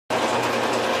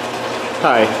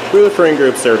Hi, we're the Frain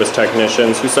Group service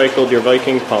technicians who cycled your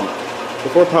Viking pump.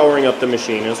 Before powering up the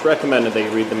machine, it is recommended that you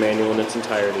read the manual in its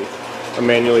entirety. A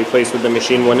manual you place with the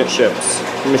machine when it ships.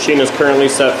 The machine is currently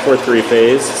set for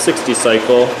 3-phase, 60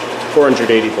 cycle,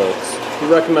 480 volts. We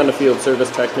recommend a field service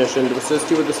technician to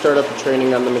assist you with the startup and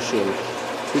training on the machine.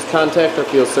 Please contact our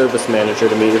field service manager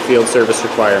to meet your field service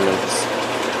requirements.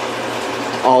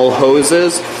 All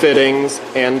hoses, fittings,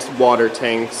 and water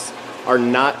tanks are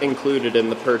not included in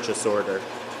the purchase order.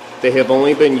 They have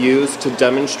only been used to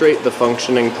demonstrate the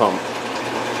functioning pump.